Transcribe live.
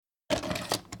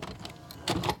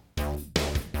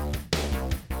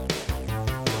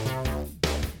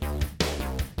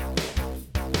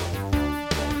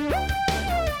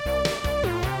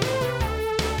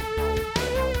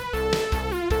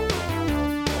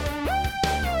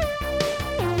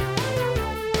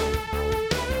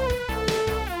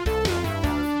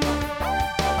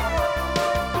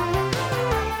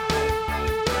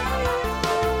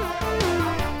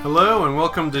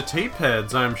welcome to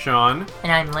Tapeheads. I'm Sean.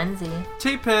 And I'm Lindsay.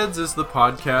 Tapeheads is the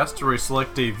podcast where we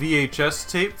select a VHS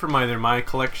tape from either my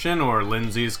collection or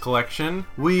Lindsay's collection.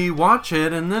 We watch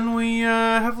it and then we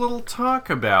have a little talk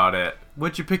about it.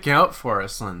 What'd you pick out for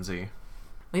us, Lindsay?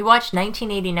 We watched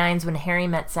 1989's When Harry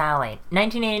Met Sally.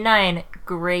 1989,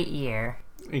 great year.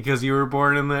 Because you were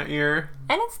born in that year?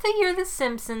 And it's the year The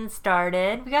Simpsons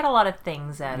started. We got a lot of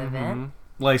things out of it.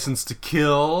 License to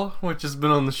Kill, which has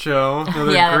been on the show.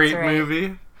 Another Yeah, great that's right.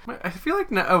 movie. I feel like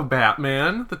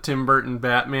Batman. The Tim Burton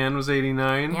Batman was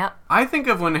 89. Yep. I think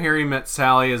of When Harry Met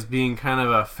Sally as being kind of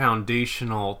a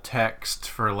foundational text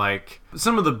for, like,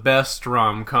 some of the best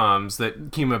rom-coms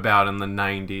that came about in the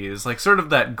 90s. Like, sort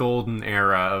of that golden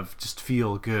era of just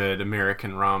feel-good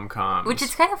American rom-coms. Which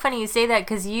is kind of funny you say that,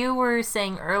 because you were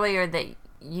saying earlier that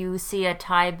you see a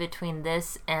tie between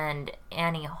this and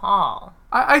Annie Hall.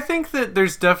 I think that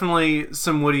there's definitely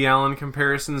some Woody Allen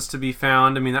comparisons to be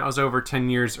found. I mean, that was over 10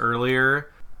 years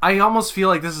earlier. I almost feel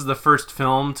like this is the first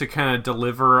film to kind of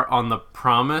deliver on the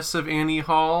promise of Annie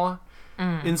Hall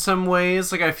in some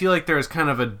ways. Like, I feel like there's kind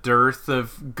of a dearth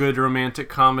of good romantic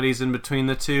comedies in between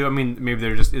the two. I mean, maybe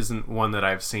there just isn't one that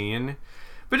I've seen.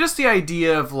 But just the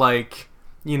idea of, like,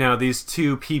 you know, these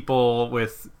two people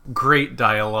with great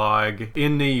dialogue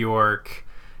in New York,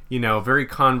 you know, very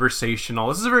conversational.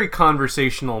 This is a very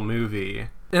conversational movie.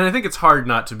 And I think it's hard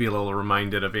not to be a little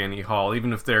reminded of Annie Hall,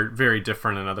 even if they're very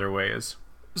different in other ways.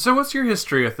 So what's your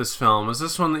history with this film? Is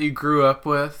this one that you grew up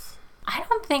with? I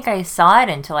don't think I saw it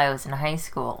until I was in high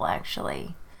school,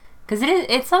 actually. Because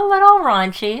it's a little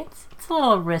raunchy. It's a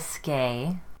little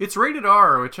risque. It's rated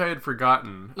R, which I had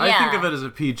forgotten. Yeah. I think of it as a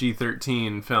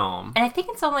PG-13 film. And I think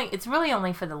it's really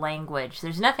only for the language.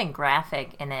 There's nothing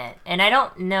graphic in it. And I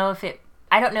don't know if it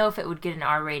would get an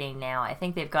R rating now. I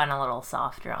think they've gone a little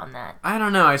softer on that. I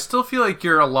don't know. I still feel like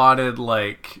you're allotted,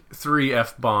 like, 3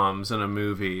 F-bombs in a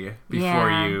movie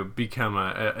before you become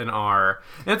an R.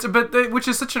 Which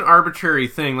is such an arbitrary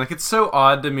thing. Like, it's so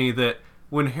odd to me that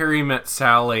When Harry Met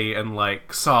Sally and,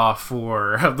 like, Saw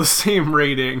 4 have the same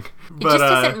rating. It just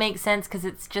doesn't make sense because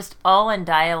it's just all in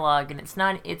dialogue, and it's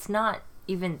not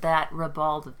even that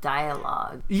ribald of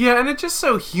dialogue. Yeah, and it's just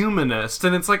so humanist,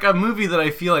 and it's like a movie that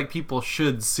I feel like people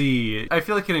should see. I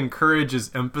feel like it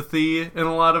encourages empathy in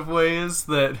a lot of ways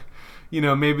that, you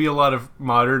know, maybe a lot of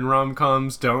modern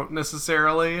rom-coms don't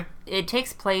necessarily. It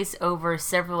takes place over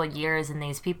several years in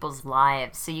these people's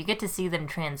lives, so you get to see them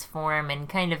transform and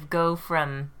kind of go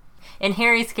from, in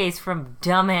Harry's case, from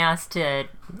dumbass to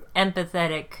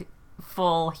empathetic,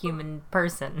 full human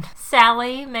person.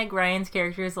 Sally, Meg Ryan's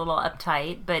character, is a little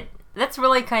uptight, but that's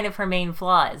really kind of her main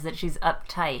flaw, is that she's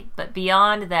uptight. But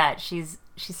beyond that, she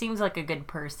seems like a good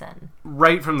person.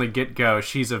 Right from the get-go,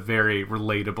 she's a very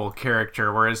relatable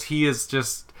character, whereas he is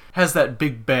just has that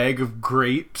big bag of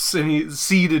grapes, and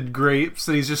seeded grapes,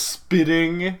 and he's just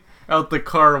spitting out the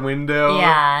car window.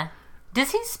 Yeah.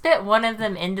 Does he spit one of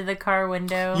them into the car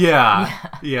window?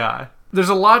 Yeah. There's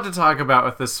a lot to talk about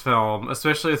with this film,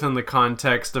 especially within the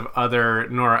context of other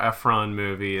Nora Ephron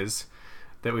movies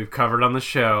that we've covered on the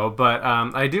show, but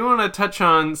I do want to touch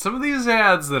on some of these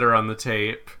ads that are on the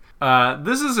tape.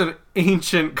 This is an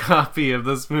ancient copy of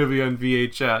this movie on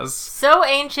VHS. So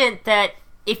ancient that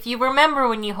if you remember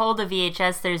when you hold a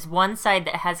VHS, there's one side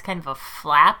that has kind of a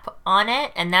flap on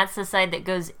it, and that's the side that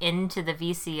goes into the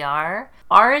VCR.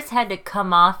 Ours had to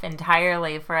come off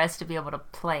entirely for us to be able to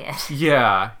play it.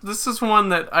 Yeah. This is one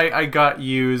that I got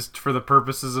used for the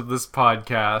purposes of this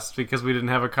podcast because we didn't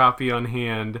have a copy on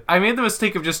hand. I made the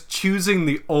mistake of just choosing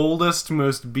the oldest,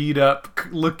 most beat-up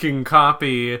looking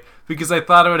copy because I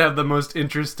thought it would have the most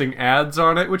interesting ads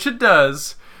on it, which it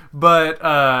does. But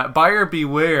buyer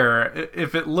beware,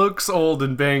 if it looks old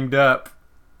and banged up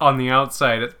on the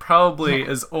outside, it probably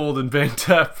is old and banged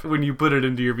up when you put it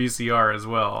into your VCR as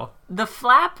well. The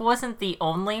flap wasn't the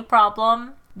only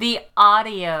problem. The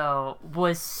audio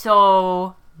was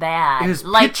so bad. It was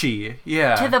pitchy,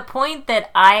 yeah. To the point that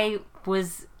I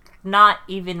was not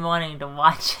even wanting to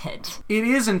watch it. It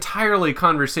is entirely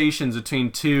conversations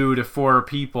between 2 to 4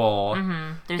 people.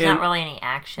 Mm-hmm. There's not really any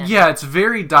action. Yeah, it's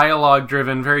very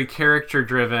dialogue-driven, very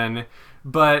character-driven,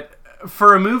 but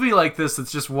for a movie like this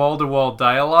that's just wall-to-wall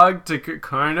dialogue to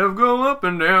kind of go up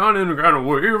and down and kind of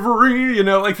wavery, you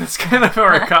know, like that's kind of how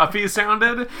our copy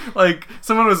sounded. Like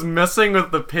someone was messing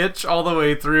with the pitch all the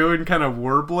way through and kind of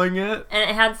warbling it. And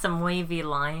it had some wavy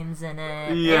lines in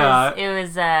it. Yeah.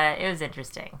 It was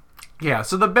interesting. Yeah,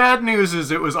 so the bad news is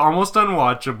it was almost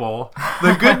unwatchable.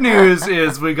 The good news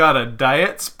is we got a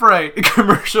Diet Sprite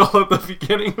commercial at the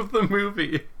beginning of the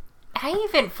movie. I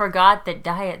even forgot that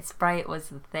Diet Sprite was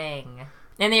the thing.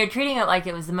 And they were treating it like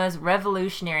it was the most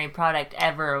revolutionary product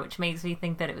ever, which makes me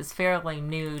think that it was fairly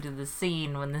new to the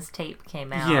scene when this tape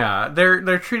came out. Yeah,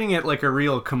 they're treating it like a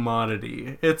real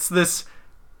commodity. It's this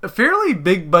fairly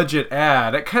big budget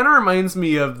ad. It kind of reminds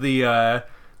me of the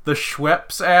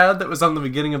Schweppes ad that was on the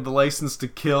beginning of the License to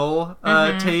Kill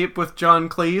tape with John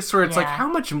Cleese, where it's like, how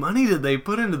much money did they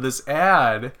put into this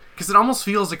ad? Because it almost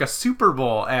feels like a Super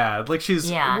Bowl ad. Like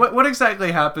what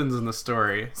exactly happens in the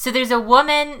story? So there's a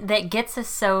woman that gets a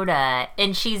soda,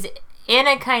 and she's in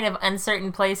a kind of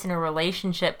uncertain place in a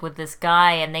relationship with this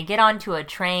guy, and they get onto a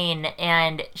train,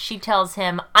 and she tells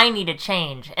him, I need a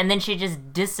change. And then she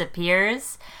just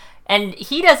disappears. And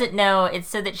he doesn't know it's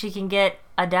so that she can get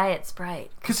a Diet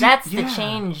Sprite. Because that's the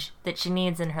change that she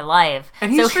needs in her life.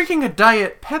 And he's drinking a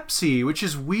Diet Pepsi, which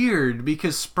is weird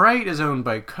because Sprite is owned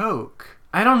by Coke.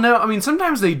 I don't know. I mean,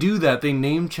 sometimes they do that. They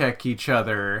name check each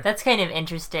other. That's kind of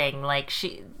interesting. Like,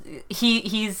 he's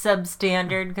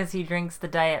substandard because he drinks the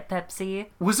Diet Pepsi.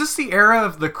 Was this the era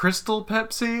of the Crystal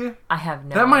Pepsi? I have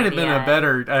no idea. That might have been a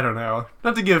better, I don't know.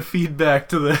 Not to give feedback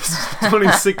to this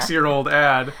 26-year-old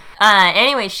ad.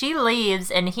 Anyway, she leaves,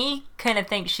 and he kind of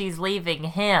thinks she's leaving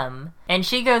him. And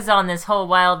she goes on this whole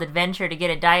wild adventure to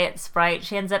get a Diet Sprite.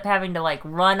 She ends up having to, like,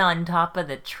 run on top of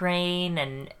the train,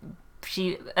 and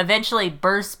she eventually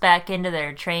bursts back into their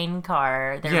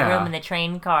room in the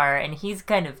train car, and he's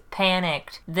kind of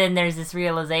panicked. Then there's this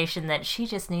realization that she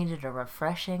just needed a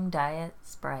refreshing Diet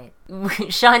Sprite.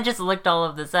 Sean just looked all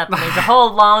of this up, and there's a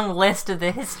whole long list of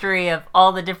the history of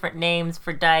all the different names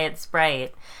for Diet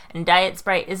Sprite. And Diet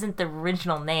Sprite isn't the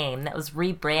original name. That was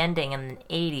rebranding in the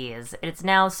 80s. It's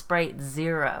now Sprite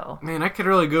Zero. Man, I could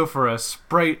really go for a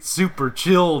Sprite Super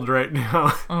Chilled right now.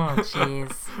 Oh,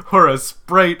 jeez. Or a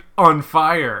Sprite on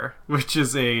Fire, which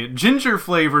is a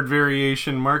ginger-flavored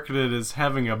variation marketed as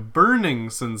having a burning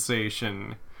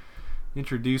sensation.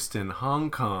 Introduced in Hong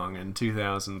Kong in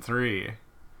 2003.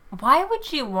 Why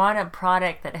would you want a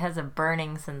product that has a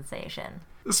burning sensation?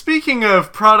 Speaking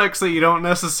of products that you don't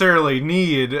necessarily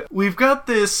need, we've got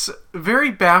this very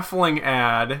baffling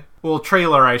ad, well,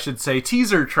 trailer I should say,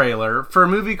 teaser trailer, for a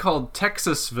movie called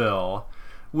Texasville,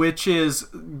 which is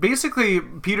basically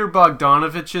Peter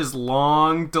Bogdanovich's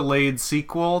long-delayed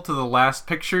sequel to The Last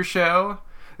Picture Show.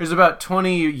 There's about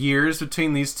 20 years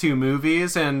between these two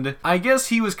movies, and I guess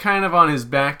he was kind of on his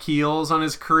back heels on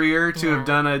his career to have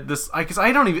done this. Because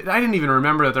I didn't even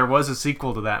remember that there was a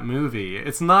sequel to that movie.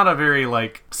 It's not a very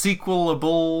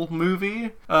sequelable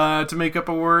movie, to make up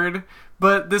a word.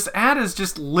 But this ad is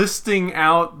just listing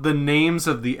out the names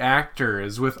of the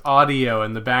actors with audio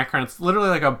in the background. It's literally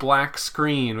like a black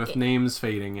screen with names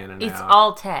fading in and out. It's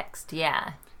all text,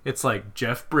 yeah. It's like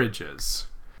Jeff Bridges.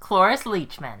 Cloris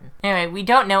Leachman. Anyway, we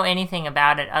don't know anything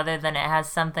about it other than it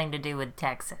has something to do with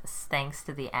Texas, thanks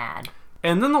to the ad.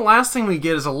 And then the last thing we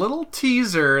get is a little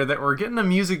teaser that we're getting a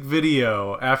music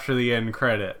video after the end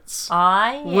credits.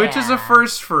 Yeah. Which is a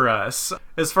first for us,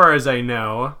 as far as I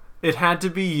know. It Had to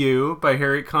Be You by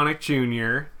Harry Connick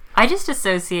Jr. I just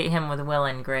associate him with Will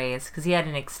and Grace because he had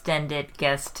an extended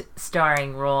guest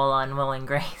starring role on Will and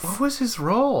Grace. What was his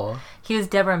role? He was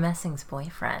Deborah Messing's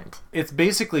boyfriend. It's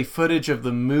basically footage of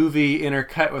the movie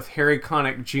intercut with Harry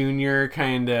Connick Jr.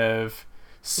 kind of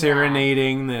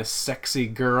serenading this sexy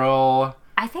girl.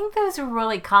 I think those were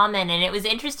really common, and it was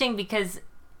interesting because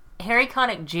Harry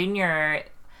Connick Jr.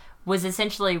 was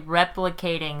essentially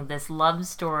replicating this love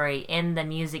story in the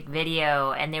music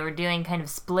video, and they were doing kind of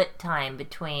split time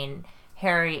between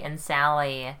Harry and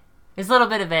Sally. There's a little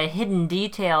bit of a hidden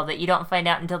detail that you don't find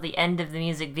out until the end of the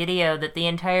music video, that the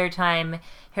entire time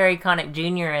Harry Connick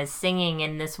Jr. is singing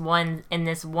in this one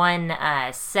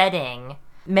setting,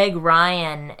 Meg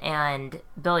Ryan and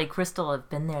Billy Crystal have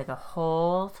been there the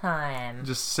whole time.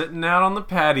 Just sitting out on the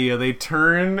patio, they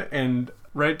turn and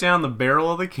right down the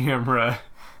barrel of the camera.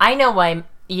 I know why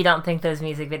you don't think those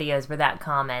music videos were that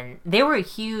common. They were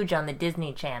huge on the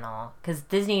Disney Channel, because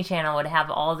Disney Channel would have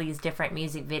all these different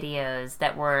music videos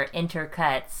that were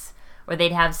intercuts, where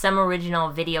they'd have some original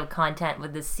video content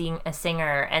with a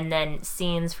singer, and then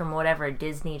scenes from whatever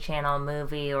Disney Channel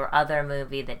movie or other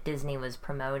movie that Disney was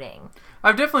promoting.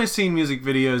 I've definitely seen music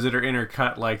videos that are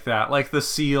intercut like that, like the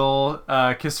Seal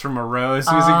Kiss from a Rose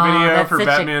music video for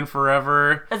Batman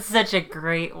Forever. That's such a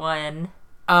great one.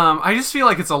 I just feel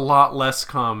like it's a lot less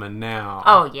common now.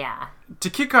 Oh, yeah. To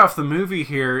kick off the movie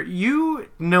here, you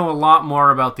know a lot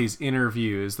more about these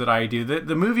interviews that I do.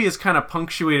 The movie is kind of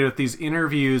punctuated with these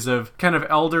interviews of kind of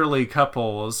elderly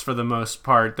couples, for the most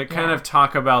part, that kind of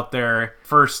talk about their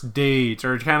first date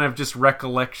or kind of just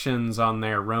recollections on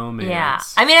their romance. Yeah.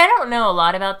 I mean, I don't know a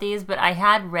lot about these, but I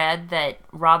had read that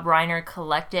Rob Reiner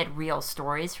collected real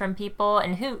stories from people,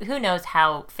 and who knows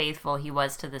how faithful he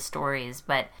was to the stories,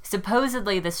 but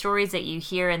supposedly the stories that you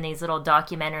hear in these little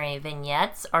documentary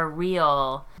vignettes are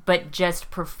real, but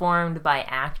just performed by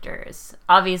actors,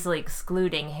 obviously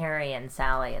excluding Harry and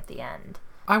Sally at the end.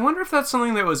 I wonder if that's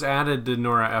something that was added to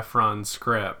Nora Ephron's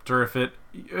script, or if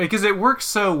because it works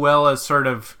so well as sort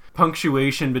of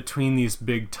punctuation between these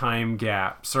big time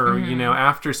gaps, or,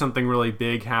 after something really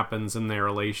big happens in their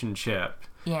relationship.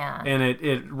 Yeah. And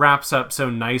it wraps up so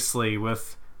nicely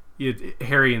with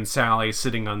Harry and Sally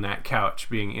sitting on that couch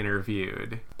being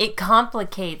interviewed. It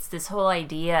complicates this whole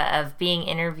idea of being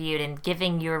interviewed and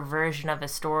giving your version of a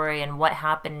story and what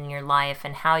happened in your life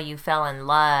and how you fell in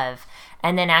love,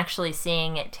 and then actually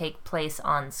seeing it take place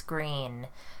on screen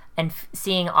and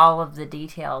seeing all of the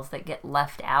details that get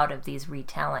left out of these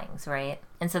retellings, right?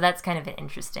 And so that's kind of an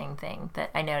interesting thing that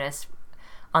I noticed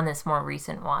on this more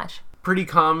recent watch. Pretty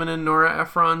common in Nora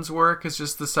Ephron's work is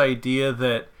just this idea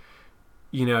that,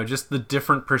 just the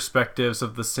different perspectives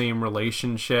of the same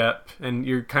relationship, and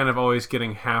you're kind of always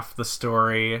getting half the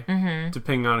story,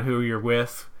 depending on who you're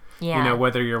with. Yeah.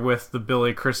 Whether you're with the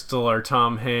Billy Crystal or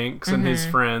Tom Hanks and his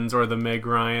friends, or the Meg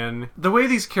Ryan. The way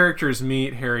these characters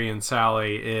meet Harry and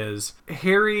Sally is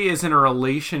Harry is in a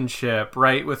relationship,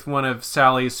 right, with one of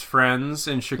Sally's friends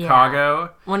in Chicago. Yeah.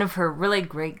 One of her really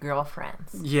great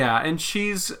girlfriends. Yeah, and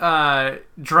she's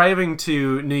driving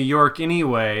to New York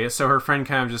anyway, so her friend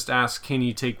kind of just asks, can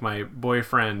you take my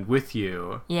boyfriend with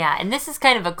you? Yeah, and this is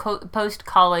kind of a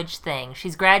post-college thing.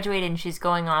 She's graduated and she's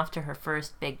going off to her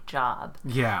first big job.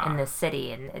 Yeah. In the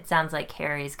city, and it sounds like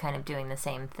Harry's kind of doing the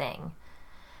same thing.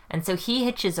 And so he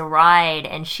hitches a ride,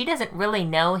 and she doesn't really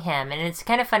know him, and it's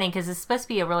kind of funny because it's supposed to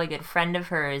be a really good friend of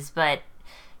hers, but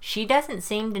she doesn't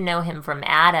seem to know him from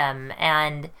Adam,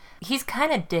 and he's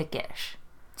kind of dickish.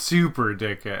 Super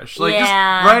dickish. Just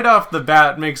right off the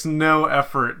bat makes no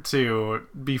effort to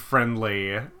be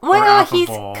friendly or affable.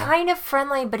 He's kind of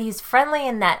friendly, but he's friendly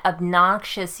in that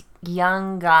obnoxious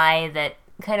young guy that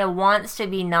kind of wants to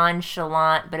be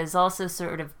nonchalant, but is also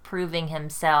sort of proving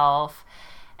himself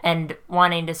and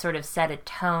wanting to sort of set a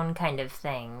tone kind of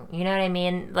thing. You know what I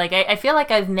mean? Like, I feel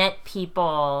like I've met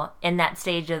people in that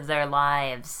stage of their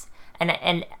lives,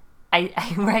 and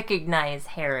I recognize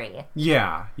Harry.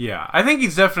 Yeah. I think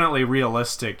he's definitely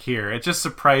realistic here. It's just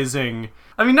surprising.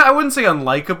 I mean, I wouldn't say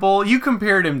unlikable. You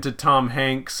compared him to Tom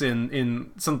Hanks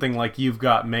in something like You've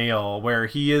Got Mail, where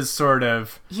he is sort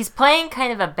of... He's playing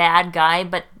kind of a bad guy,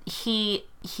 but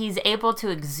he's able to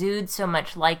exude so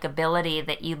much likability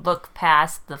that you look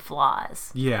past the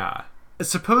flaws. Yeah.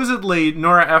 Supposedly,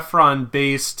 Nora Ephron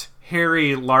based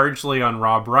Harry largely on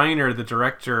Rob Reiner, the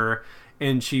director,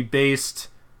 and she based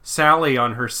Sally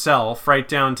on herself, right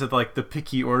down to like the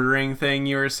picky ordering thing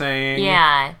you were saying.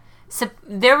 Yeah. So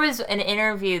there was an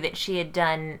interview that she had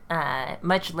done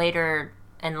much later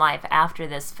in life after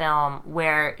this film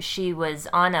where she was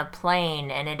on a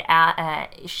plane and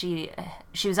she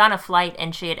was on a flight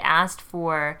and she had asked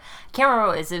for, I can't remember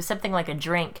what it was something like a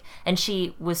drink, and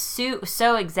she was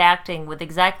so exacting with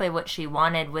exactly what she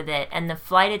wanted with it, and the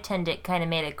flight attendant kind of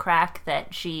made a crack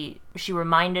that she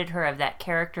reminded her of that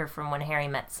character from When Harry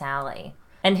Met Sally.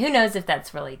 And who knows if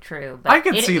that's really true. But I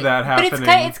could see that happening.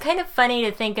 But it's kind of funny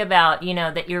to think about,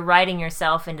 that you're writing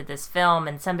yourself into this film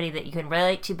and somebody that you can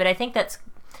relate to. But I think that's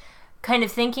kind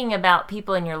of thinking about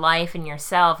people in your life and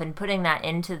yourself and putting that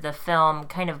into the film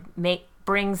kind of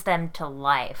brings them to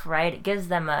life, right? It gives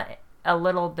them a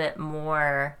little bit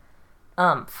more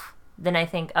oomph than I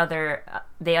think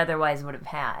they otherwise would have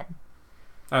had.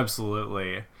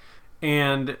 Absolutely.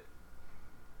 And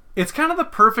it's kind of the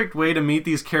perfect way to meet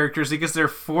these characters because they're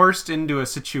forced into a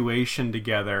situation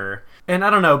together. And I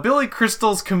don't know, Billy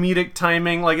Crystal's comedic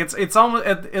timing, like it's almost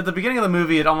at the beginning of the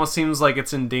movie, it almost seems like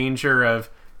it's in danger of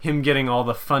him getting all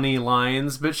the funny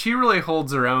lines, but she really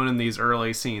holds her own in these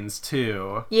early scenes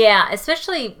too. Yeah,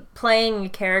 especially playing a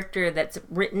character that's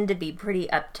written to be pretty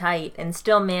uptight and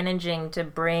still managing to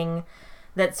bring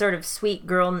that sort of sweet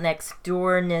girl next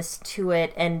doorness to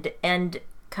it, and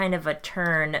kind of a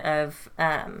turn of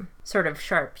sort of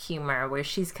sharp humor where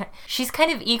she's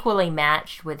kind of equally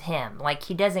matched with him. Like,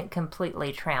 he doesn't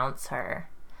completely trounce her,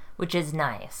 which is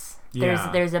nice.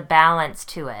 Yeah. There's a balance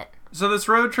to it. So this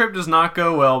road trip does not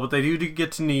go well, but they do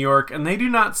get to New York, and they do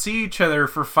not see each other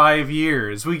for 5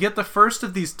 years. We get the first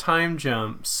of these time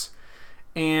jumps,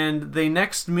 And they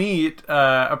next meet,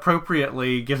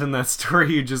 appropriately, given that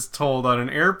story you just told, on an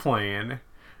airplane.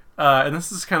 And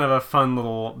this is kind of a fun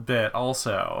little bit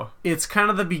also. It's kind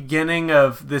of the beginning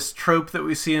of this trope that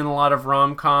we see in a lot of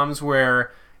rom-coms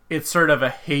where it's sort of a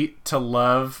hate to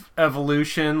love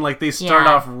evolution. Like, they start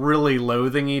off really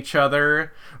loathing each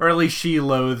other, or at least she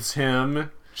loathes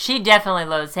him. She definitely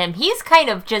loathes him. He's kind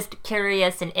of just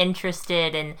curious and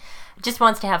interested and just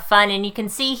wants to have fun, and you can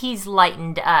see he's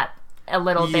lightened up a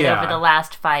little bit over the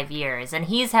last 5 years, and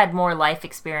he's had more life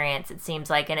experience, it seems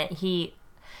like, and he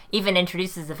even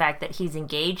introduces the fact that he's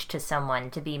engaged to someone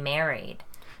to be married.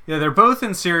 Yeah, they're both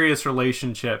in serious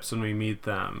relationships when we meet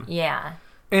them. Yeah.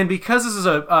 And because this is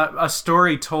a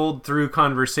story told through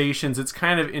conversations, it's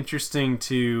kind of interesting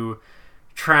to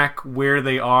track where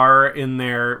they are in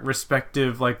their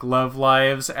respective love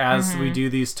lives as we do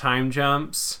these time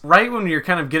jumps. Right when you're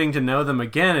kind of getting to know them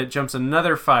again, it jumps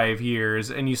another 5 years,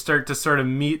 and you start to sort of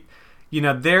meet,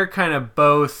 they're kind of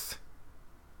both,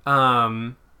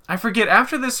 I forget,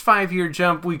 after this 5-year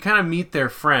jump, we kind of meet their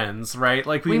friends, right?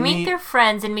 Like we meet their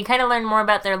friends, and we kind of learn more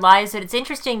about their lives, but it's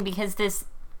interesting because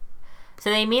so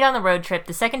they meet on the road trip.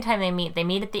 The second time they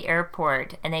meet at the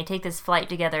airport, and they take this flight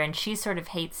together, and she sort of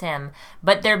hates him.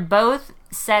 But they're both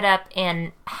set up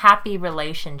in happy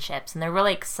relationships, and they're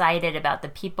really excited about the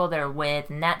people they're with,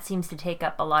 and that seems to take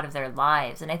up a lot of their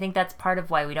lives. And I think that's part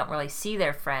of why we don't really see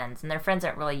their friends, and their friends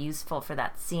aren't really useful for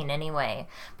that scene anyway.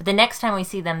 But the next time we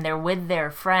see them, they're with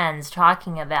their friends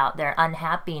talking about their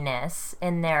unhappiness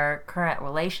in their current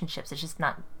relationships. It's just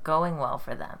not going well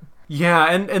for them.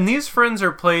 Yeah, and these friends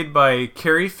are played by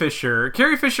Carrie Fisher.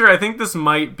 Carrie Fisher, I think this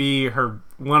might be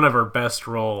one of her best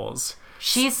roles.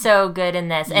 She's so good in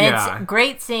this. And it's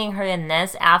great seeing her in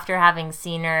this after having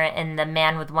seen her in The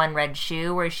Man with One Red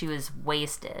Shoe, where she was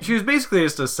wasted. She was basically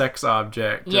just a sex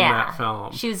object in that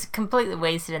film. She was completely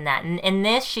wasted in that. And in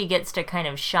this, she gets to kind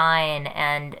of shine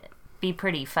and be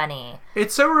pretty funny.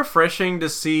 It's so refreshing to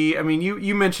see. I mean,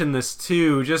 you mentioned this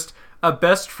too, just a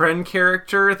best friend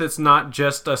character that's not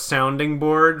just a sounding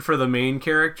board for the main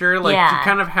character. She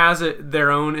kind of has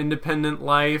their own independent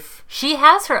life. She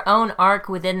has her own arc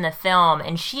within the film,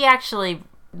 and she actually,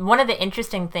 one of the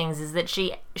interesting things is that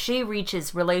she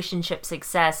reaches relationship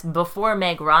success before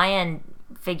Meg Ryan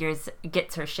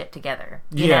gets her shit together,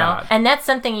 you know? And that's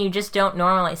something you just don't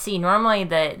normally see. Normally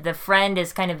the friend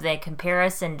is kind of the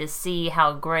comparison to see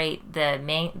how great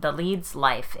the lead's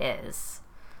life is.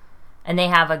 And they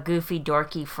have a goofy,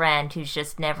 dorky friend who's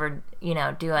just never,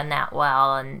 doing that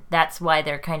well, and that's why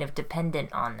they're kind of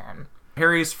dependent on them.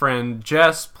 Harry's friend,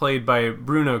 Jess, played by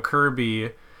Bruno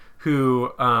Kirby,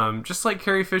 who, just like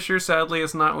Carrie Fisher, sadly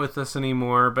is not with us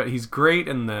anymore, but he's great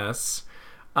in this.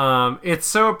 It's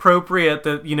so appropriate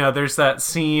that, there's that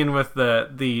scene with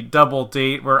the double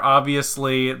date where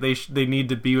obviously they need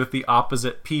to be with the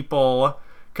opposite people,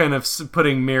 kind of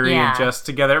putting Mary and Jess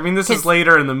together. I mean, this is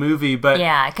later in the movie, but...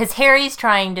 Yeah, because Harry's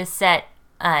trying to set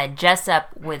Jess up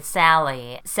with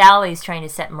Sally. Sally's trying to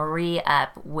set Marie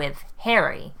up with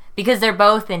Harry. Because they're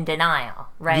both in denial,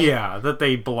 right? Yeah, that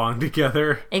they belong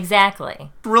together. Exactly.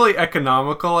 Really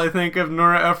economical, I think, of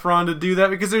Nora Ephron to do that,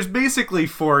 because there's basically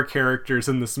 4 characters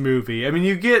in this movie. I mean,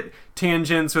 you get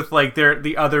tangents with,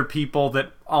 the other people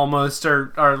that almost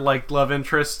are love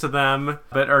interests to them,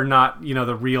 but are not,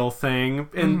 the real thing.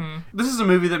 And this is a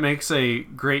movie that makes a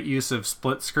great use of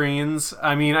split screens.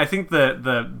 I mean, I think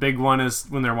the big one is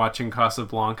when they're watching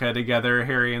Casablanca together,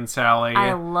 Harry and Sally.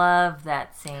 I love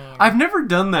that scene. I've never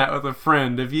done that with a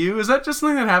friend. Have you? Is that just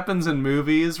something that happens in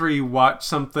movies where you watch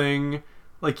something,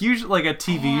 usually a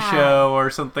TV show or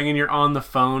something, and you're on the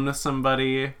phone with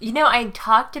somebody? I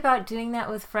talked about doing that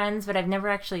with friends, but I've never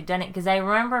actually done it, because I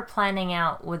remember planning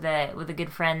out with a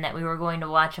good friend that we were going to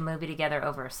watch a movie together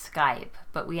over Skype,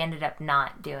 but we ended up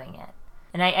not doing it.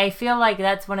 And I feel like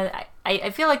that's one of I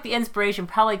feel like the inspiration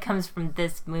probably comes from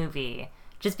this movie.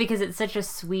 Just because it's such a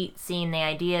sweet scene, the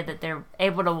idea that they're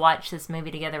able to watch this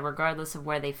movie together regardless of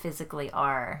where they physically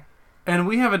are. And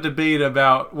we have a debate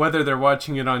about whether they're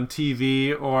watching it on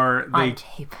TV or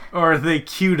they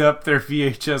queued up their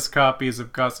VHS copies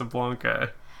of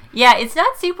Casablanca. Yeah, it's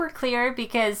not super clear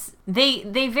because they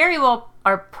very well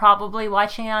are probably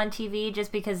watching it on TV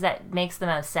just because that makes the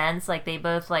most sense. They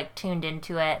both tuned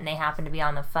into it and they happen to be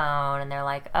on the phone and they're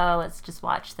like, oh, let's just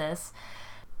watch this.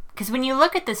 Because when you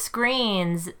look at the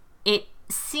screens, it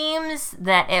seems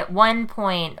that at one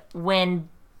point when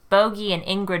Bogey and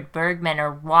Ingrid Bergman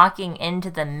are walking into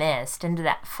the mist, into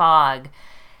that fog,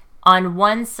 on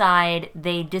one side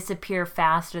they disappear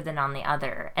faster than on the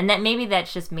other. And maybe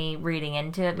that's just me reading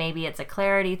into it. Maybe it's a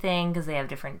clarity thing because they have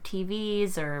different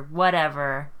TVs or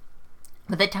whatever.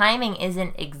 But the timing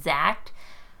isn't exact.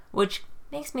 which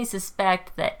makes me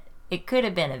suspect that it could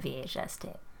have been a VHS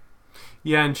tape.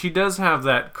 Yeah, and she does have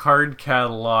that card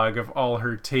catalog of all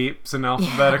her tapes in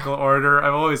alphabetical order.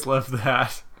 I've always loved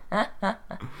that.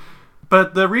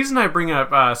 But the reason I bring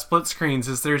up split screens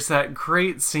is there's that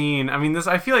great scene. I mean,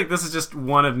 I feel like this is just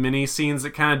one of many scenes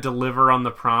that kind of deliver on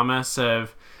the promise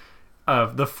of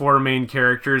the four main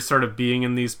characters sort of being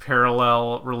in these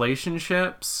parallel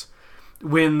relationships.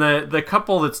 When the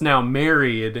couple that's now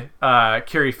married,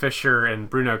 Carrie Fisher and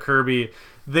Bruno Kirby,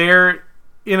 they're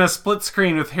in a split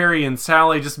screen with Harry and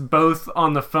Sally, just both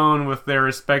on the phone with their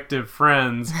respective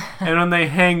friends. And when they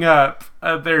hang up,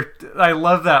 I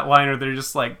love that line where they're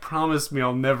just like, promise me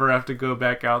I'll never have to go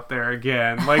back out there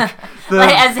again. Like,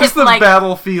 the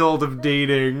battlefield of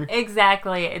dating.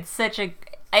 Exactly. It's such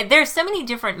there's so many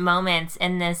different moments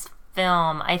in this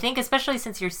film, I think, especially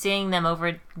since you're seeing them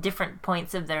over different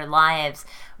points of their lives,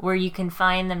 where you can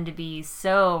find them to be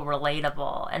so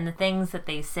relatable. And the things that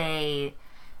they say,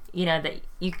 that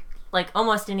you, like,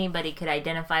 almost anybody could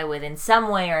identify with in some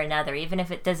way or another, even if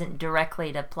it doesn't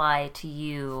directly apply to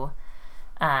you.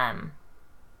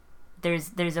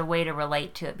 There's a way to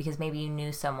relate to it because maybe you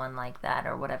knew someone like that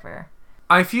or whatever.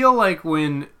 I feel like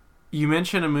when you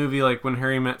mention a movie like When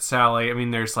Harry Met Sally, I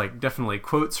mean, there's like definitely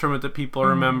quotes from it that people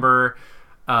remember.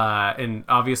 And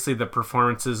obviously the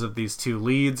performances of these two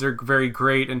leads are very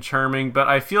great and charming, but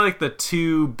I feel like the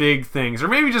two big things, or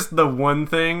maybe just the one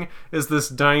thing, is this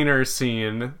diner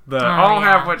scene, I'll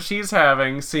have what she's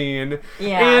having scene.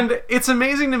 Yeah. And it's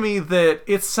amazing to me that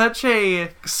it's such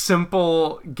a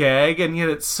simple gag, and yet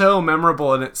it's so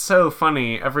memorable and it's so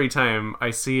funny every time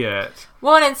I see it.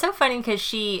 Well, and it's so funny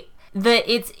because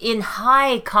it's in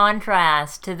high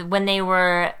contrast to when they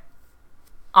were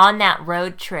on that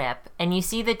road trip, and you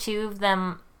see the two of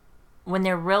them when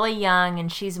they're really young,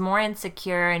 and she's more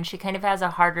insecure, and she kind of has a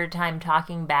harder time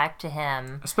talking back to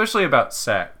him. Especially about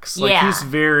sex. Like, he's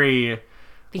very...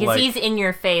 Because he's in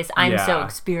your face, I'm so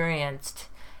experienced.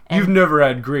 And, you've never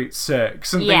had great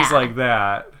sex, and things like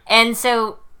that. And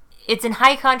so, it's in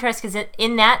high contrast, because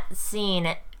in that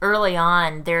scene, early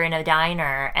on, they're in a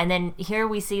diner, and then here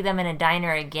we see them in a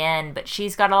diner again, but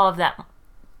she's got all of that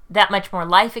much more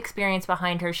life experience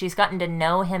behind her. She's gotten to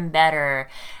know him better,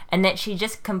 and that she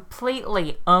just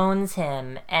completely owns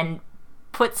him and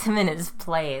puts him in his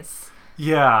place.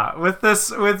 Yeah, with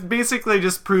basically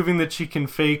just proving that she can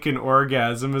fake an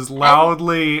orgasm as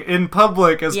loudly in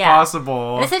public as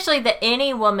possible. And essentially that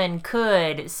any woman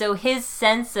could. So his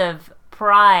sense of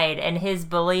pride and his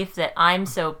belief that I'm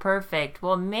so perfect,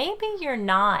 well, maybe you're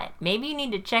not. Maybe you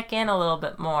need to check in a little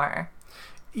bit more.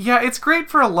 Yeah, it's great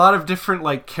for a lot of different,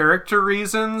 like, character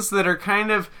reasons that are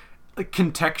kind of like,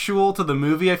 contextual to the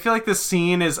movie. I feel like this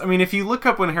scene is... I mean, if you look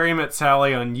up When Harry Met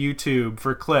Sally on YouTube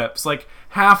for clips, like,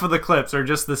 half of the clips are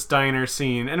just this diner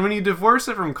scene. And when you divorce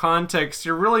it from context,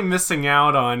 you're really missing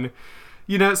out on...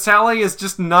 Sally is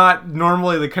just not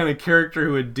normally the kind of character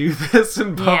who would do this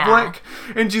in public.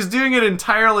 Yeah. And she's doing it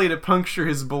entirely to puncture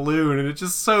his balloon. And it's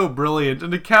just so brilliant.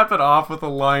 And to cap it off with a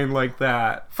line like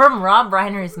that. From Rob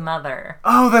Reiner's mother.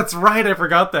 Oh, that's right. I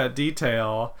forgot that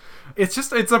detail. It's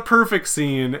a perfect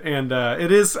scene. And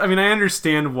it is, I mean, I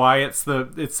understand why it's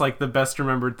like the best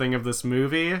remembered thing of this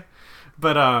movie.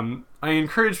 But I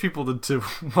encourage people to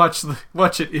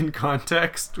watch it in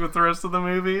context with the rest of the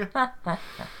movie.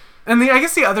 And I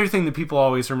guess the other thing that people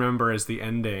always remember is the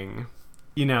ending.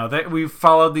 That we've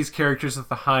followed these characters with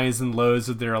the highs and lows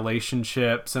of their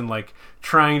relationships and, like,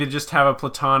 trying to just have a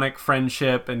platonic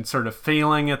friendship and sort of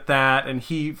failing at that. And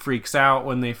he freaks out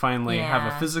when they finally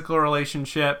have a physical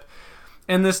relationship.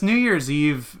 And this New Year's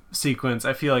Eve sequence,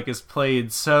 I feel like, is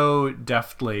played so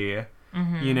deftly,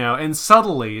 and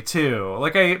subtly, too.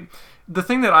 Like, the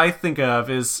thing that I think of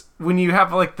is when you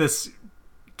have, like, this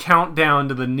countdown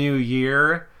to the new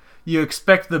year... You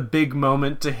expect the big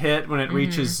moment to hit when it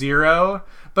reaches 0.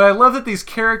 But I love that these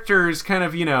characters kind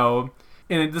of,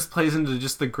 and this plays into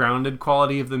just the grounded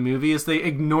quality of the movie, is they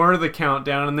ignore the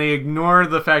countdown and they ignore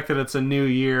the fact that it's a new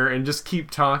year and just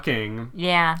keep talking.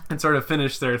 Yeah. And sort of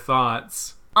finish their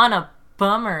thoughts. On a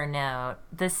bummer note,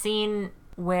 the scene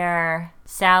where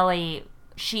Sally,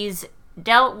 she's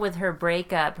dealt with her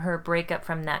breakup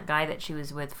from that guy that she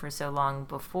was with for so long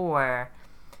before.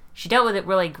 She dealt with it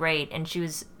really great, and she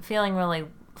was feeling really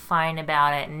fine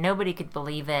about it, and nobody could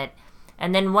believe it.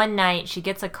 And then one night, she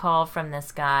gets a call from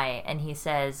this guy, and he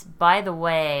says, by the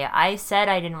way, I said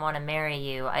I didn't want to marry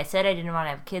you. I said I didn't want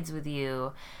to have kids with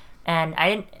you. And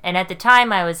at the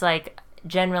time, I was like,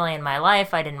 generally in my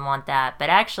life, I didn't want that. But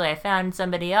actually, I found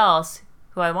somebody else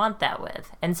who I want that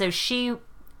with. And so she,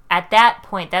 at that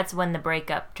point, that's when the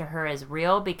breakup to her is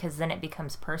real, because then it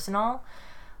becomes personal.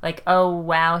 like, oh,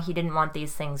 wow, he didn't want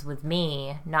these things with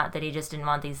me, not that he just didn't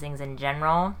want these things in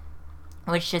general,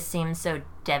 which just seems so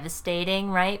devastating,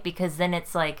 right? Because then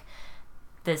it's like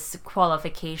this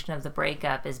qualification of the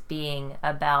breakup as being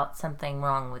about something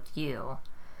wrong with you.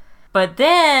 But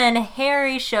then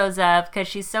Harry shows up because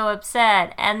she's so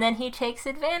upset, and then he takes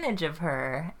advantage of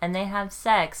her, and they have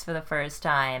sex for the first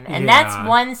time. And that's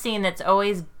one scene that's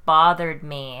always bothered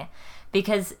me,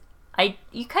 because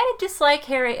you kind of dislike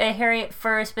Harry at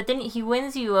first, but then he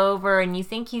wins you over, and you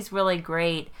think he's really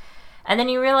great, and then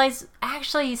you realize,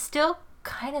 actually, he's still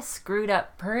kind of screwed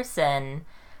up person,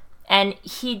 and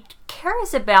he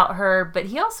cares about her, but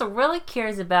he also really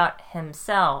cares about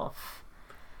himself.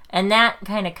 And that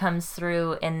kind of comes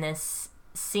through in this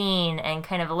scene and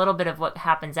kind of a little bit of what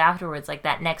happens afterwards, like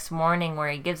that next morning where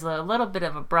he gives a little bit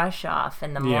of a brush off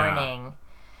in the morning.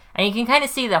 And you can kind of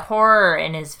see the horror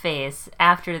in his face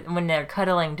after when they're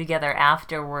cuddling together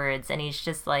afterwards. And he's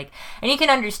just like, and you can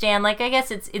understand, like, I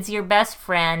guess it's your best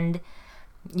friend.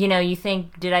 You know, you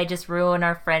think, did I just ruin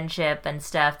our friendship and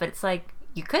stuff? But it's like,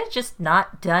 you could have just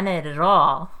not done it at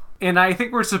all. And I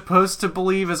think we're supposed to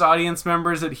believe as audience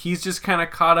members that he's just kind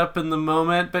of caught up in the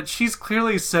moment, but she's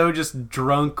clearly so just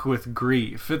drunk with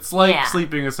grief. It's like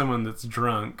sleeping with someone that's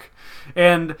drunk.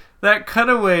 And that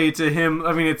cutaway to him,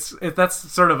 I mean, that's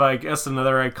sort of, I guess,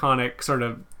 another iconic sort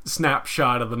of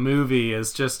snapshot of the movie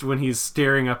is just when he's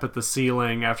staring up at the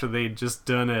ceiling after they'd just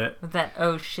done it. With that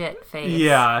oh shit face.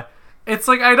 Yeah. It's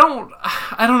like, I don't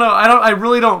know. I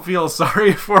really don't feel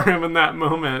sorry for him in that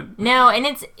moment. No, and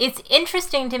it's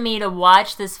interesting to me to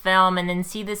watch this film and then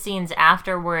see the scenes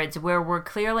afterwards where we're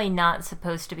clearly not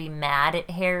supposed to be mad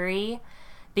at Harry,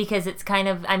 because it's kind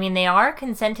of, I mean, they are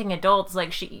consenting adults.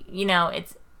 Like,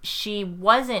 she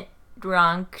wasn't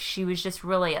drunk. She was just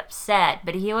really upset,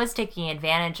 but he was taking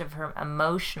advantage of her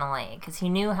emotionally because he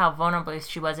knew how vulnerable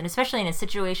she was, and especially in a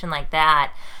situation like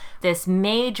that, this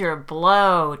major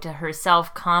blow to her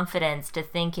self-confidence, to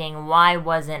thinking, why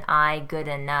wasn't I good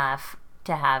enough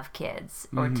to have kids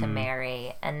or to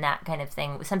marry, and that kind of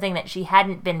thing. Something that she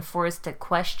hadn't been forced to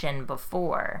question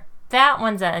before. That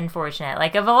one's unfortunate.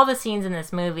 Like, of all the scenes in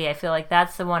this movie, I feel like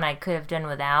that's the one I could have done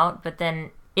without, but then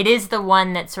it is the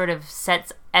one that sort of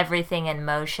sets everything in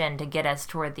motion to get us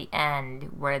toward the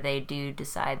end, where they do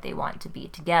decide they want to be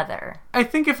together. I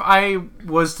think if I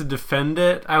was to defend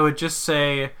it, I would just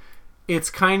say it's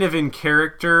kind of in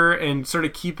character and sort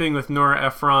of keeping with Nora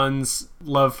Ephron's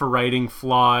love for writing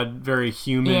flawed, very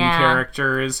human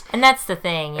characters. And that's the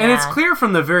thing, And it's clear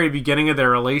from the very beginning of their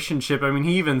relationship. I mean,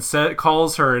 he even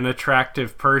calls her an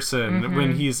attractive person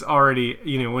when he's already,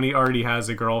 when he already has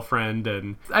a girlfriend.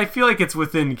 And I feel like it's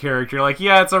within character. Like,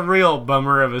 yeah, it's a real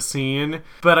bummer of a scene,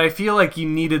 but I feel like you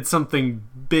needed something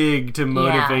big to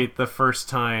motivate the first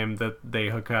time that they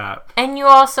hook up. And you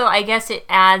also, I guess it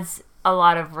adds a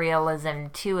lot of realism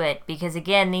to it, because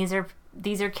again, these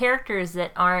are characters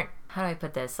that aren't, how do I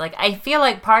put this? Like, I feel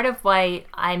like part of why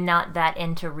I'm not that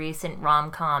into recent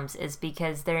rom-coms is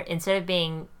because they're, instead of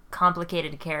being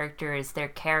complicated characters, they're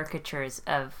caricatures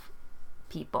of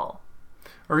people.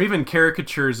 Or even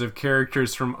caricatures of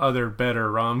characters from other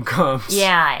better rom-coms.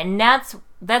 Yeah, and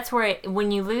that's where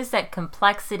when you lose that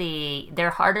complexity,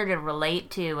 they're harder to relate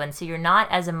to, and so you're not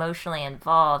as emotionally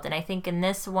involved. And I think in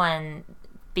this one,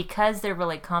 because they're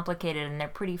really complicated and they're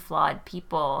pretty flawed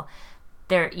people,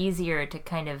 they're easier to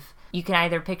kind of, you can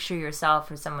either picture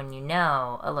yourself or someone you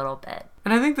know a little bit.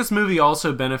 And I think this movie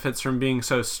also benefits from being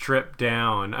so stripped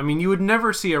down. I mean, you would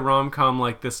never see a rom-com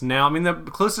like this now. I mean, the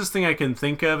closest thing I can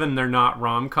think of, and they're not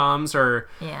rom-coms, are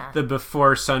the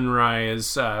Before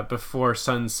Sunrise, Before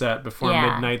Sunset, Before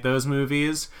Midnight, those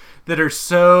movies that are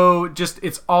so just,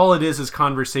 it's all it is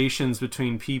conversations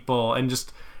between people, and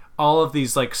just all of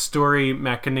these like story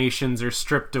machinations are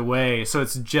stripped away, so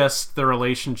it's just the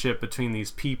relationship between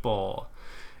these people.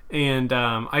 And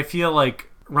I feel like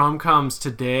rom-coms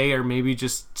today are maybe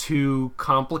just too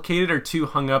complicated or too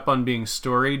hung up on being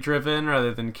story driven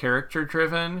rather than character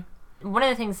driven. One of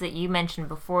the things that you mentioned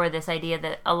before, this idea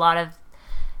that a lot of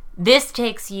this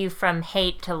takes you from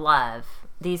hate to love.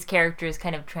 These characters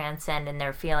kind of transcend in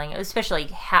their feeling, especially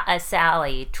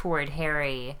Sally toward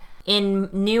Harry. In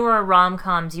newer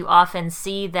rom-coms, you often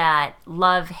see that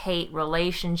love-hate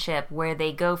relationship where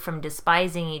they go from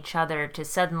despising each other to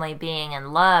suddenly being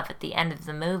in love at the end of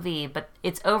the movie, but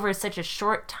it's over such a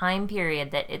short time period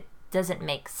that it doesn't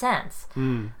make sense.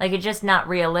 Like, it's just not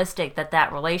realistic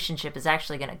that relationship is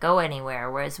actually going to go anywhere.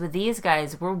 Whereas with these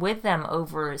guys, we're with them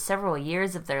over several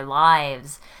years of their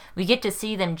lives. We get to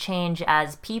see them change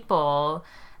as people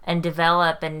and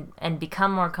develop and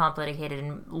become more complicated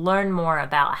and learn more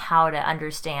about how to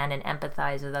understand and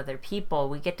empathize with other people.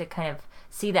 We get to kind of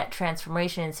see that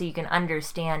transformation, and so you can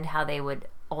understand how they would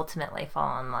ultimately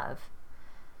fall in love.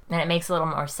 And it makes a little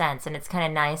more sense, and it's kind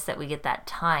of nice that we get that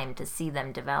time to see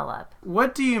them develop.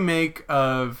 What do you make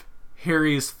of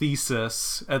Harry's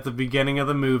thesis at the beginning of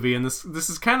the movie? And this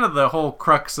is kind of the whole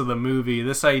crux of the movie,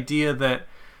 this idea that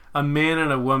a man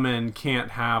and a woman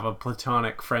can't have a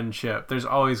platonic friendship. There's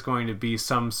always going to be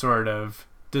some sort of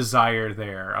desire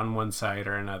there on one side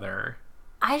or another.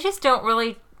 I just don't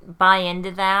really buy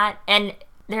into that, and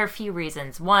there are a few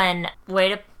reasons. One, way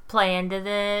to play into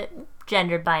the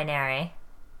gender binary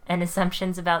and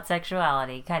assumptions about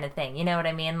sexuality kind of thing. You know what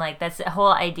I mean? Like, that's the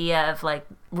whole idea of, like,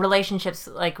 relationships,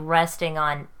 like, resting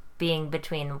on being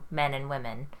between men and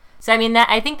women. So, I mean,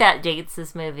 I think that dates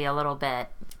this movie a little bit.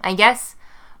 I guess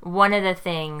one of the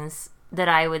things that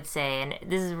I would say, and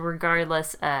this is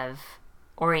regardless of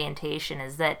orientation,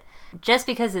 is that just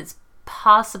because it's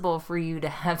possible for you to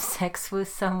have sex with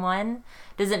someone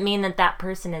doesn't mean that that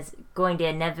person is going to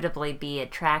inevitably be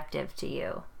attractive to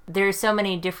you. There's so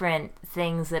many different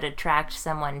things that attract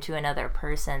someone to another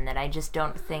person that I just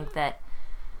don't think that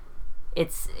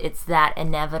it's that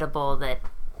inevitable that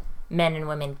men and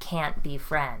women can't be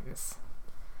friends.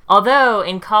 Although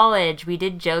in college we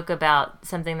did joke about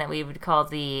something that we would call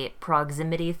the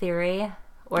proximity theory,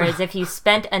 whereas if you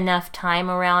spent enough time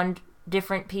around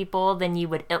different people, then you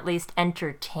would at least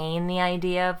entertain the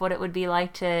idea of what it would be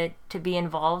like to be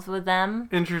involved with them.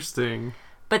 Interesting.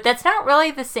 But that's not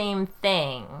really the same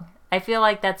thing. I feel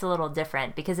like that's a little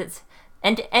different, because it's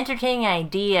entertaining an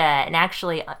idea and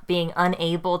actually being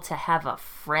unable to have a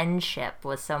friendship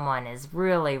with someone is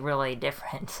really, really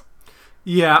different.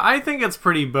 Yeah, I think it's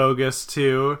pretty bogus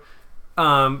too.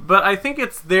 But I think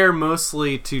it's there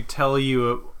mostly to tell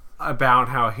you about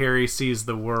how Harry sees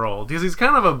the world, because he's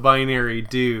kind of a binary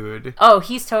dude. Oh,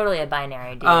 he's totally a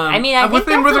binary dude. I mean, I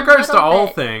think with regards to all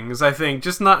things, I think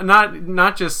just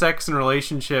not just sex and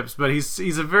relationships, but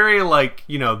he's a very, like,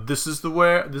 you know, this is the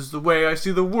way I see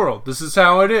the world. This is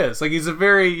how it is. Like, he's a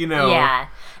very, you know, yeah,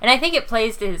 and I think it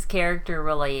plays to his character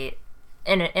really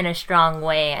in a strong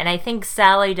way, and I think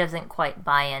Sally doesn't quite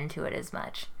buy into it as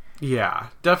much. Yeah,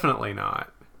 definitely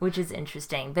not. Which is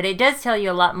interesting. But it does tell you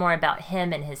a lot more about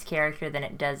him and his character than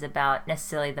it does about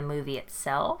necessarily the movie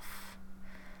itself.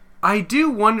 I do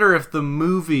wonder if the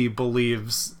movie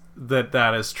believes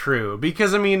that is true.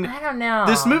 Because, I mean, I don't know.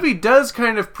 This movie does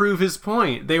kind of prove his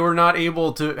point. They were not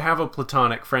able to have a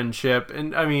platonic friendship.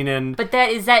 But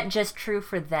is that just true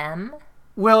for them?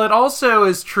 Well, it also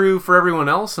is true for everyone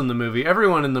else in the movie.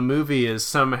 Everyone in the movie is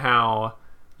somehow,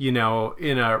 you know,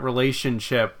 in a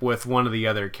relationship with one of the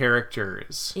other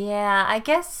characters. Yeah, I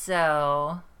guess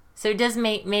so. So it does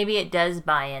maybe it does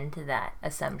buy into that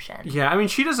assumption. Yeah, I mean,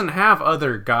 she doesn't have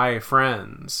other guy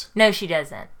friends. No, she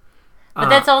doesn't. But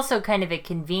that's also kind of a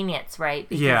convenience, right?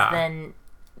 Because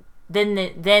then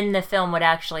the film would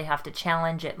actually have to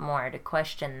challenge it more to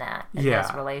question that in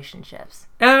those relationships.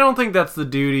 And I don't think that's the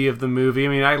duty of the movie. I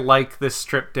mean, I like this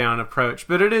stripped down approach,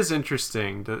 but it is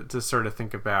interesting to sort of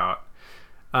think about.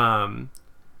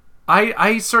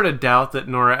 I sort of doubt that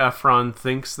Nora Ephron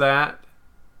thinks that,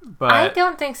 but I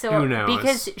don't think so. Who knows?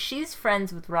 Because she's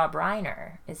friends with Rob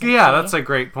Reiner, isn't she? Yeah, that's a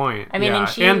great point. I mean,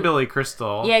 and Billy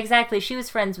Crystal. Yeah, exactly. She was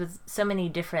friends with so many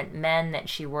different men that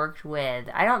she worked with.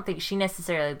 I don't think she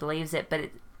necessarily believes it,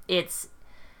 but it's,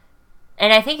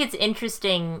 and I think it's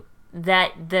interesting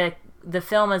that the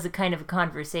film is a kind of a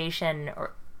conversation,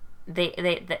 or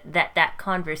that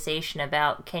conversation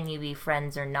about can you be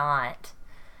friends or not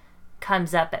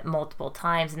comes up at multiple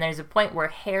times, and there's a point where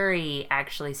Harry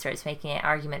actually starts making an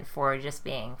argument for just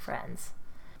being friends.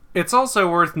 It's also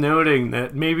worth noting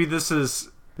that maybe this is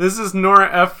Nora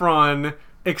Ephron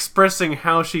expressing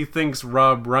how she thinks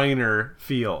Rob Reiner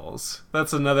feels.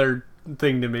 That's another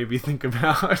thing to maybe think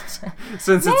about,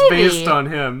 since it's based on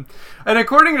him. And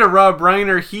according to Rob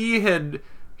Reiner,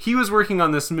 he was working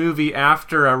on this movie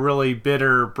after a really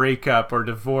bitter breakup or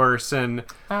divorce, and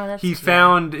he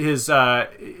found his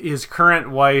current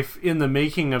wife in the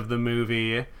making of the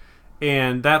movie,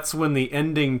 and that's when the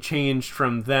ending changed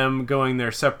from them going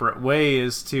their separate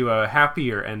ways to a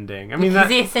happier ending. I mean,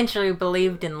 because he essentially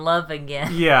believed in love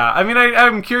again. Yeah, I mean,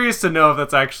 I'm curious to know if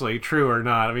that's actually true or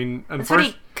not. I mean, that's what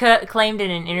he claimed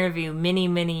in an interview many,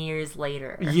 many years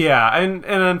later. Yeah, and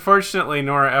unfortunately,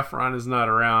 Nora Ephron is not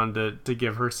around to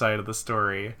give her side of the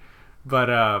story. But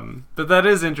that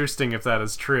is interesting if that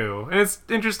is true, and it's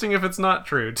interesting if it's not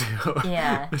true too.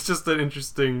 Yeah, it's just an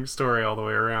interesting story all the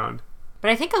way around. But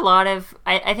I think a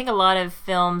lot of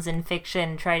films and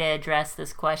fiction try to address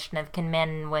this question of can men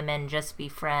and women just be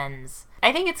friends.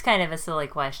 I think it's kind of a silly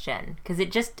question because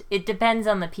it depends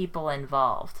on the people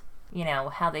involved.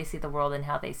 how they see the world and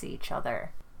how they see each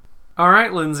other. All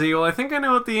right, Lindsay. Well, I think I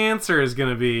know what the answer is going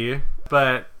to be,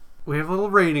 but we have a little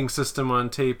rating system on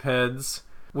Tapeheads.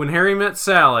 When Harry Met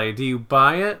Sally, do you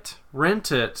buy it,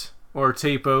 rent it, or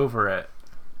tape over it?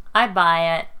 I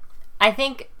buy it. I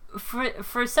think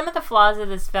for some of the flaws of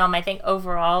this film, I think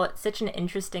overall it's such an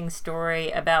interesting story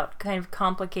about kind of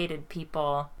complicated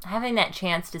people. Having that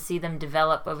chance to see them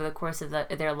develop over the course of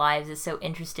their lives is so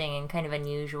interesting and kind of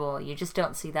unusual. You just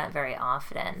don't see that very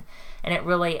often. And it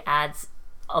really adds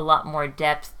a lot more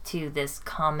depth to this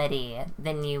comedy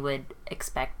than you would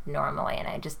expect normally. And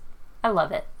I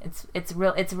love it. It's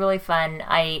really fun.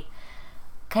 I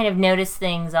kind of notice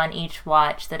things on each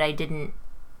watch that I didn't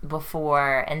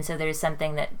before, and so there's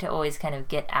something that to always kind of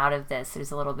get out of this. There's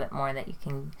a little bit more that you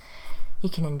can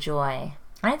enjoy,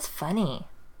 and it's funny.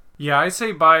 Yeah, I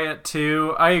say buy it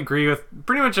too. I agree with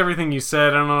pretty much everything you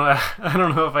said. I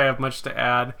don't know if I have much to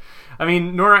add. I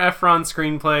mean, Nora Ephron's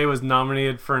screenplay was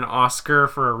nominated for an Oscar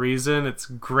for a reason. It's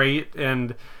great,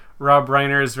 and Rob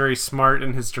Reiner is very smart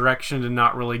in his direction to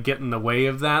not really get in the way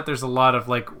of that. There's a lot of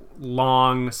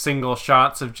long single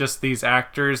shots of just these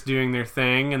actors doing their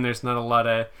thing, and there's not a lot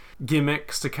of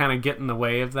gimmicks to kind of get in the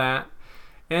way of that.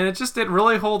 And it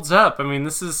really holds up. I mean,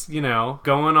 this is,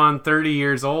 going on 30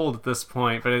 years old at this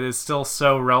point, but it is still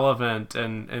so relevant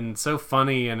and so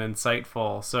funny and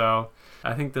insightful. So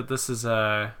I think that this is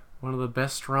one of the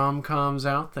best rom-coms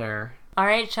out there. All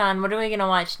right, Sean, what are we going to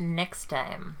watch next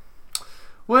time?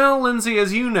 Well, Lindsay,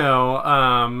 as you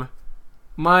know,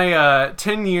 my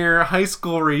 10-year high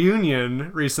school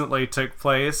reunion recently took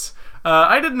place.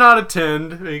 I did not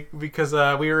attend because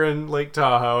we were in Lake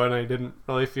Tahoe and I didn't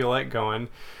really feel like going.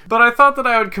 But I thought that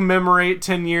I would commemorate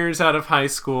 10 years out of high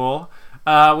school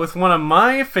with one of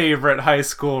my favorite high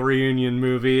school reunion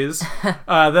movies.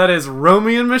 That is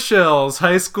Romy and Michelle's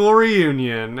High School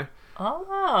Reunion.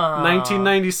 Oh.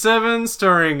 1997,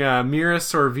 starring Mira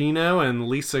Sorvino and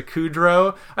Lisa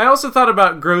Kudrow. I also thought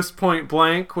about Grosse Pointe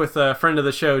Blank with a friend of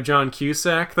the show, John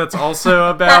Cusack. That's also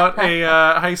about a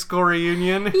high school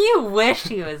reunion. You wish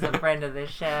he was a friend of the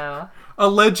show.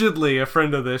 Allegedly a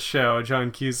friend of this show, John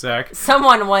Cusack.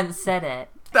 Someone once said it.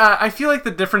 I feel like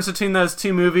the difference between those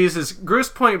two movies is Grosse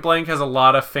Pointe Blank has a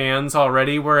lot of fans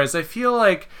already, whereas I feel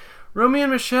like Romy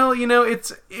and Michelle,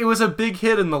 it was a big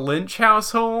hit in the Lynch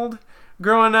household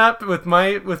growing up with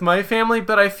my family,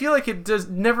 but I feel like it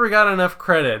never got enough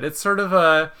credit. It's sort of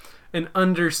an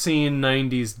underseen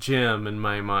 90s gem in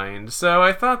my mind. So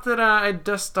I thought that I'd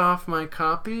dust off my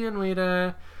copy and we'd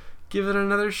give it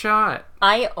another shot.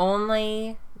 I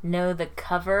only know the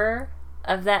cover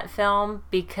of that film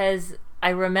because I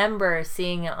remember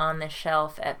seeing it on the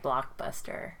shelf at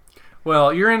Blockbuster.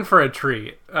 Well, you're in for a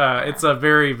treat. It's a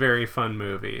very, very fun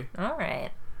movie. All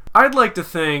right. I'd like to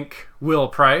thank Will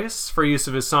Price for use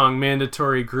of his song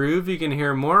Mandatory Groove. You can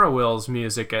hear more of Will's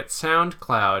music at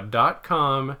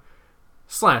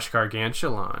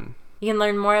soundcloud.com/gargantuan. You can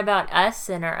learn more about us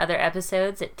and our other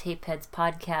episodes at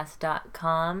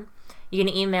tapeheadspodcast.com. You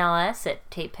can email us at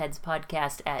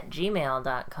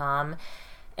tapeheadspodcast@gmail.com.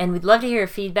 And we'd love to hear your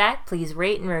feedback. Please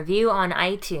rate and review on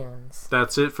iTunes.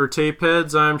 That's it for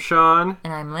Tapeheads. I'm Sean.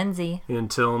 And I'm Lindsay.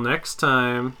 Until next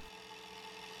time.